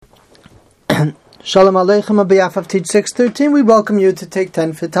Shalom Aleichem. On behalf of Teach 613, we welcome you to Take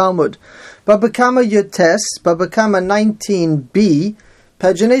 10 for Talmud. BabaKama Yutes, BabaKama19B,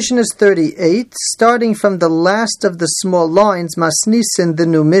 pagination is 38, starting from the last of the small lines, Masnisin, the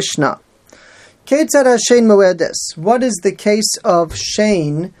new Mishnah. Ketzad Hashein Moedes. What is the case of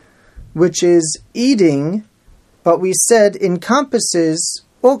Shein, which is eating, but we said encompasses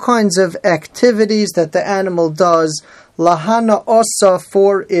all kinds of activities that the animal does, lahana osa,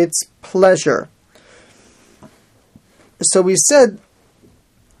 for its pleasure. So we said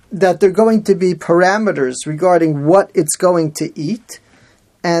that there are going to be parameters regarding what it's going to eat,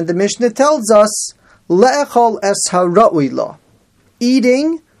 and the Mishnah tells us le'echol es hara'ui lo,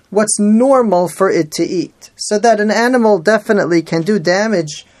 eating what's normal for it to eat, so that an animal definitely can do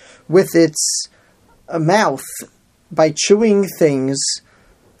damage with its mouth by chewing things,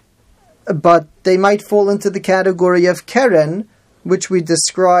 but they might fall into the category of keren, which we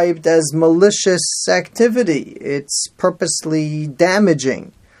described as malicious activity. It's purposely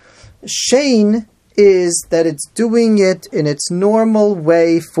damaging. Shein is that it's doing it in its normal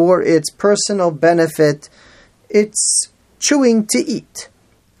way for its personal benefit. It's chewing to eat.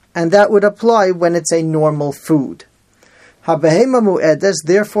 And that would apply when it's a normal food. Habehema mu'edes,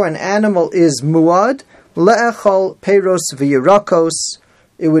 therefore an animal is muad, le'echol peiros v'yirakos.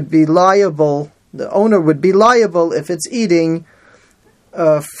 It would be liable, the owner would be liable if it's eating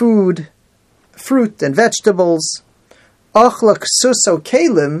food, fruit and vegetables. Achlak suso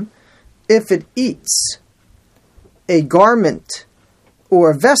kalim, if it eats a garment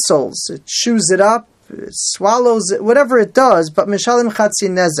or vessels, it chews it up, it swallows it, whatever it does, but mishalim chatzi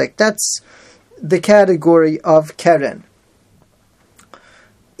nezek, that's the category of keren.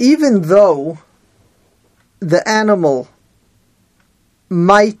 Even though the animal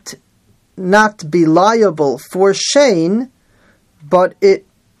might not be liable for shein, but it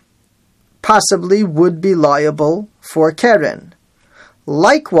possibly would be liable for keren.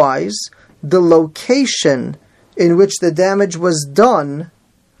 Likewise, the location in which the damage was done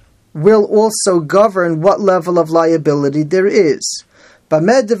will also govern what level of liability there is.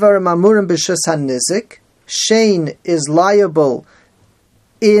 Shein is liable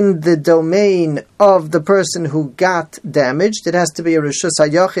in the domain of the person who got damaged. It has to be a reshus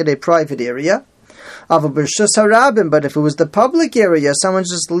hayachid, a private area. But if it was the public area, someone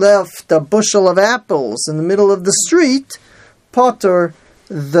just left a bushel of apples in the middle of the street, potter,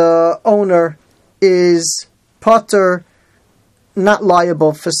 the owner is potter, not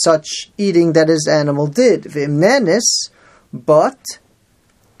liable for such eating that his animal did. But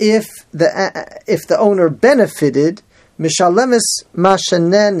if the owner benefited, mishalemis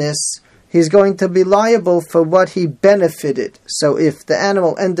mashanenis, he's going to be liable for what he benefited. So if the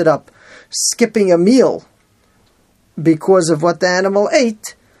animal ended up skipping a meal because of what the animal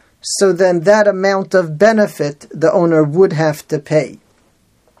ate, so then that amount of benefit the owner would have to pay.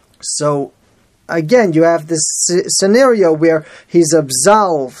 So again, you have this scenario where he's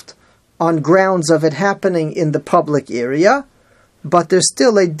absolved on grounds of it happening in the public area, but there's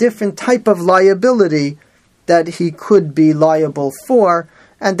still a different type of liability that he could be liable for,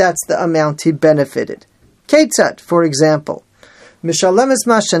 and that's the amount he benefited. Ketzat, for example, Mishalemis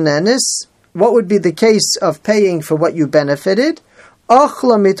mashanenis, what would be the case of paying for what you benefited?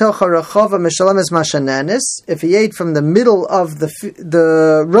 Achla mitoch harachava mishalemis mashanenis, if he ate from the middle of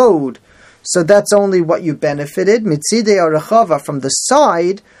the road, so that's only what you benefited. Mitzidei harachava, from the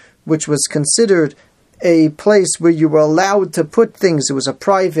side, which was considered a place where you were allowed to put things, it was a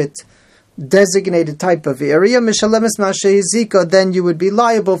private designated type of area, mishalemis mashehizika, then you would be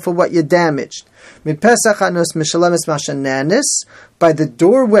liable for what you damaged. Mipesach anus mishalemis mashanenis, by the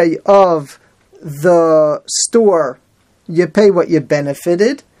doorway of the store, you pay what you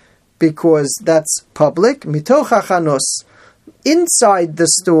benefited, because that's public. Mitoch anus, inside the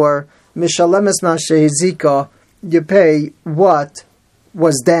store, mishalemis mashehizika, you pay what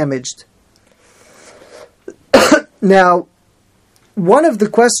was damaged. Now, one of the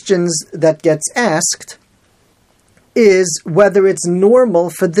questions that gets asked is whether it's normal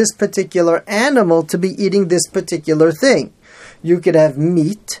for this particular animal to be eating this particular thing. You could have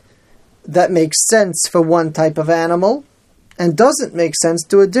meat that makes sense for one type of animal and doesn't make sense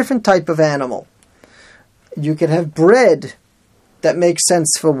to a different type of animal. You could have bread that makes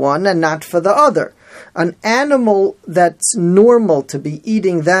sense for one and not for the other. An animal that's normal to be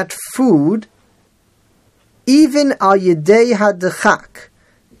eating that food, even al yedei hadechak,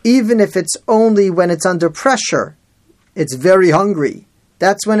 even if it's only when it's under pressure, it's very hungry,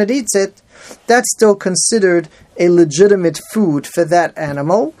 that's when it eats it, that's still considered a legitimate food for that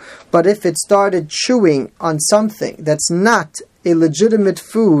animal. But if it started chewing on something that's not a legitimate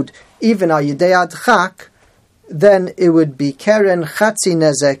food, even al yidei adchak, then it would be keren chatzi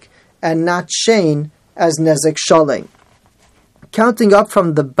nezek and not shein as nezek shalem. Counting up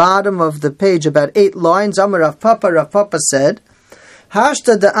from the bottom of the page, about 8 lines, Amar Rav Papa said,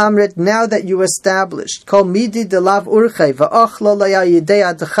 Hashta de Amrit, now that you established, Kol midi de lav urchei va'achla laya yidei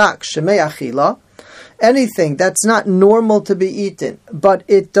adchak shemei achila, anything that's not normal to be eaten, but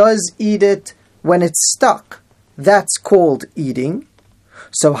it does eat it when it's stuck, that's called eating.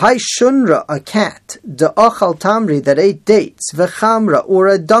 So, hai shunra, a cat, de achal tamri, that ate dates, v'chamra, or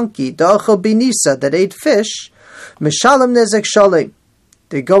a donkey, de achal binisa, that ate fish, mishalem nezek shalem.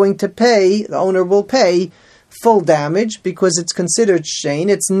 They're going to pay, the owner will pay, full damage, because it's considered shein.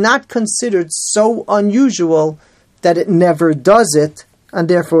 It's not considered so unusual that it never does it, and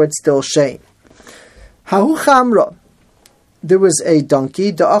therefore it's still shein. Hahu chamra, there was a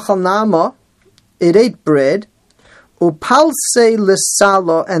donkey, de achal nama, it ate bread, upalse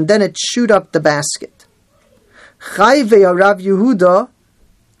l'salo, and then it chewed up the basket. Chayve Rav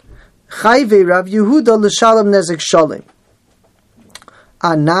Yehuda l'shalom nezek shalom.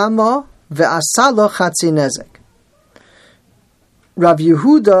 Anama ve'asalo chatzi nezek. Rav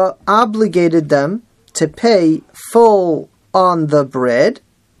Yehuda obligated them to pay full on the bread,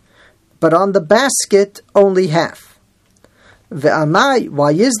 but on the basket only half. Ve'amai,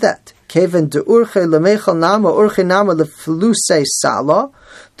 why is that? Kevin de urche lemechal nama urche nama lefluse sala.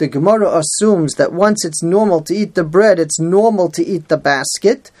 The Gemara assumes that once it's normal to eat the bread, it's normal to eat the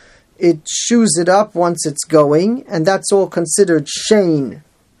basket. It chews it up once it's going, and that's all considered shein.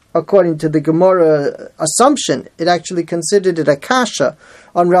 According to the Gemara assumption, it actually considered it a kasha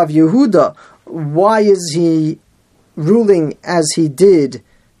on Rav Yehuda. Why is he ruling as he did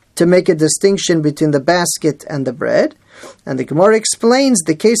to make a distinction between the basket and the bread? And the Gemara explains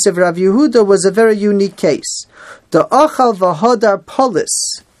the case of Rav Yehuda was a very unique case. The achal v'hodar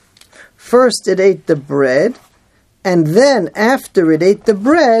polis. First it ate the bread, and then after it ate the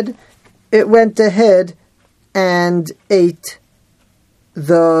bread, it went ahead and ate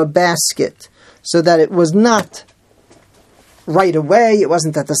the basket. So that it was not right away, it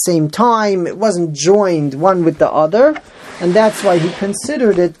wasn't at the same time, it wasn't joined one with the other, and that's why he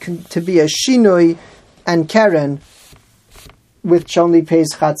considered it to be a shinui and keren, which only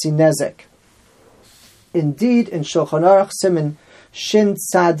pays chatzi nezek. Indeed, in Shulchan Aruch Siman Shin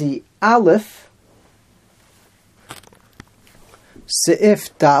Tzadi Aleph, Seif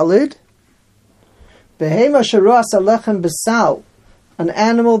Dalid, Behema Sharas Alechem Besal, an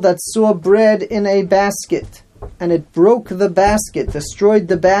animal that saw bread in a basket, and it broke the basket, destroyed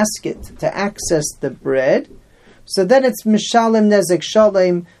the basket to access the bread, so then it's Mishalem Nezek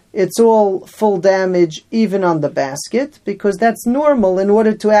Shalem. It's all full damage even on the basket, because that's normal in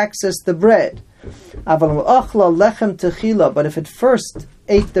order to access the bread. But if it first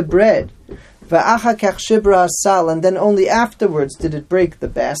ate the bread, and then only afterwards did it break the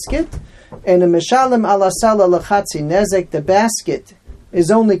basket, and the basket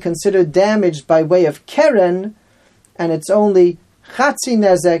is only considered damaged by way of keren, and it's only chatzi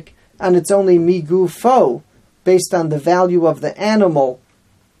nezek, and it's only migufo, based on the value of the animal,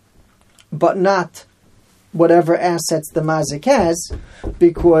 but not whatever assets the mazik has,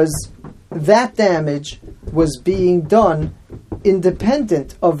 because that damage was being done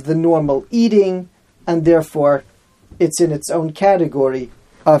independent of the normal eating, and therefore it's in its own category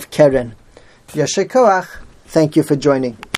of keren. Yasher koach. Thank you for joining.